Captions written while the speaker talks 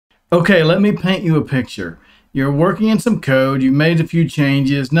Okay, let me paint you a picture. You're working in some code, you made a few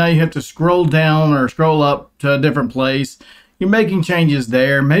changes, now you have to scroll down or scroll up to a different place. You're making changes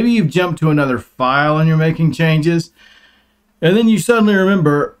there. Maybe you've jumped to another file and you're making changes. And then you suddenly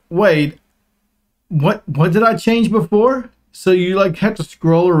remember, wait, what did I change before? So you have to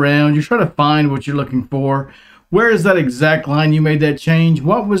scroll around, you're trying to find what you're looking for. Where is that exact line you made that change?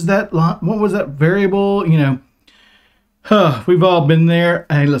 What was that line? What was that variable? We've all been there.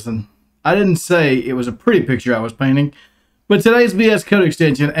 Hey, listen, I didn't say it was a pretty picture I was painting, but today's VS Code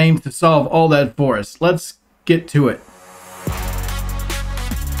extension aims to solve all that for us. Let's get to it.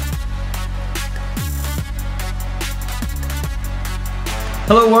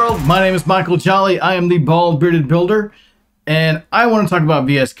 Hello world, my name is Michael Jolly. I am the bald bearded builder, and I want to talk about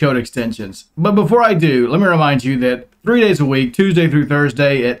VS Code extensions. But before I do, let me remind you that 3 days a week, Tuesday through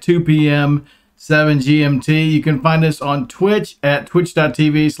Thursday at 2 p.m. 7 GMT. You can find us on Twitch at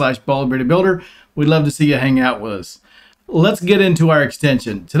twitch.tv/baldbeardedbuilder. We'd love to see you hang out with us. Let's get into our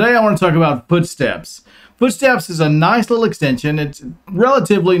extension. Today I want to talk about Footsteps. Footsteps is a nice little extension. It's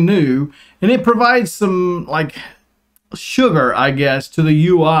relatively new, and it provides some sugar, I guess, to the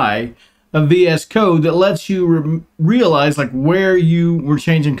UI of VS Code that lets you realize where you were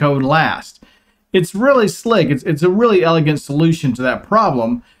changing code last. It's really slick. It's a really elegant solution to that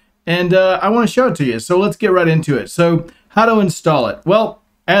problem. And I want to show it to you. So let's get right into it. So how to install it? Well,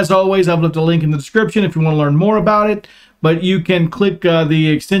 as always, I've left a link in the description if you want to learn more about it. But you can click the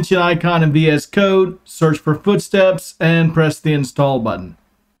extension icon in VS Code, search for Footsteps, and press the install button.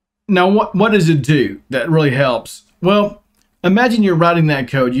 Now, what does it do that really helps? Well, imagine you're writing that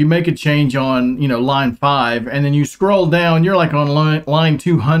code. You make a change on, line 5, and then you scroll down. You're on line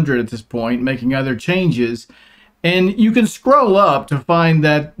 200 at this point, making other changes. And you can scroll up to find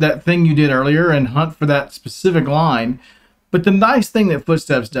that thing you did earlier and hunt for that specific line. But the nice thing that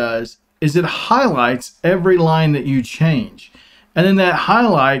Footsteps does is it highlights every line that you change. And then that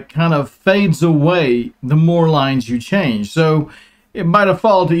highlight kind of fades away the more lines you change. So by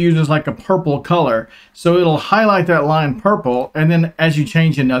default, it uses a purple color. So it'll highlight that line purple. And then as you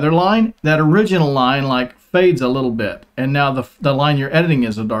change another line, that original line fades a little bit. And now the line you're editing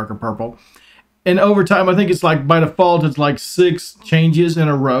is a darker purple. And over time, I think it's by default, it's 6 changes in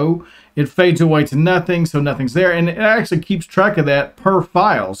a row. It fades away to nothing, so nothing's there. And it actually keeps track of that per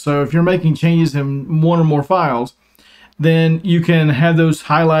file. So if you're making changes in one or more files, then you can have those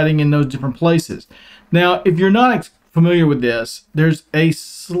highlighting in those different places. Now, if you're not familiar with this, there's a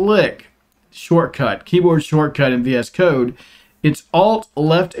slick shortcut, keyboard shortcut in VS Code. It's Alt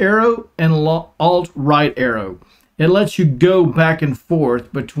left arrow and Alt right arrow. It lets you go back and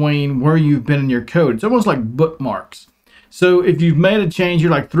forth between where you've been in your code. It's almost like bookmarks. So if you've made a change,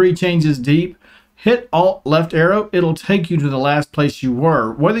 you're 3 changes deep, hit Alt left arrow, it'll take you to the last place you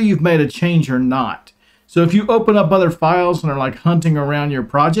were, whether you've made a change or not. So if you open up other files and are hunting around your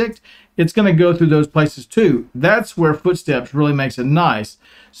project, it's going to go through those places too. That's where Footsteps really makes it nice.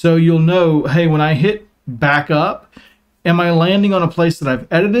 So you'll know, hey, when I hit back up, am I landing on a place that I've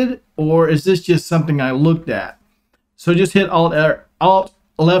edited, or is this just something I looked at? So just hit Alt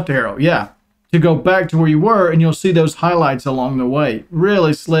left arrow, to go back to where you were, and you'll see those highlights along the way.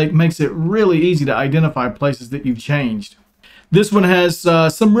 Really slick, makes it really easy to identify places that you've changed. This one has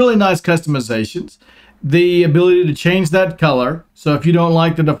some really nice customizations. The ability to change that color. So if you don't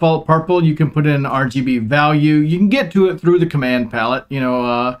like the default purple, you can put in an RGB value. You can get to it through the command palette,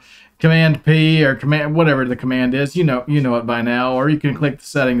 Command P or command, whatever the command is, you know it by now, or you can click the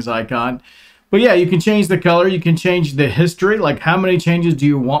settings icon. But yeah, you can change the color. You can change the history, how many changes do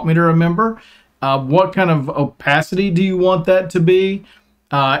you want me to remember? What kind of opacity do you want that to be?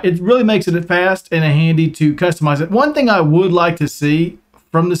 It really makes it fast and handy to customize it. One thing I would like to see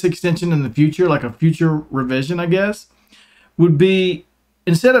from this extension in the future, a future revision, I guess, would be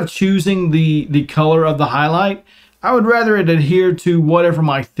instead of choosing the color of the highlight, I would rather it adhere to whatever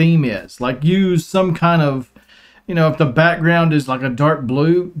my theme is. Use some kind of, if the background is a dark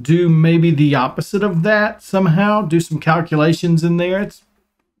blue, do maybe the opposite of that somehow. Do some calculations in there. It's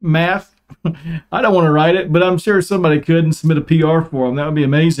math. I don't want to write it, but I'm sure somebody could and submit a PR for them. That would be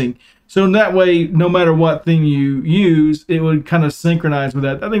amazing. So in that way, no matter what thing you use, it would kind of synchronize with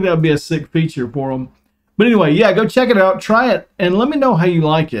that. I think that would be a sick feature for them. But anyway, yeah, go check it out, try it, and let me know how you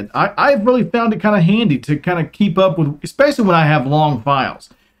like it. I've really found it kind of handy to kind of keep up with, especially when I have long files.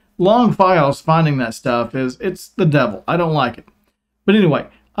 Long files, finding that stuff it's the devil. I don't like it. But anyway,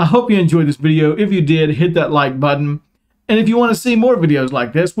 I hope you enjoyed this video. If you did, hit that like button. And if you want to see more videos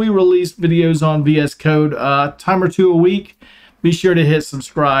like this, we release videos on VS Code time or 2 a week. Be sure to hit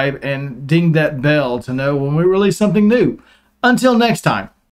subscribe and ding that bell to know when we release something new. Until next time.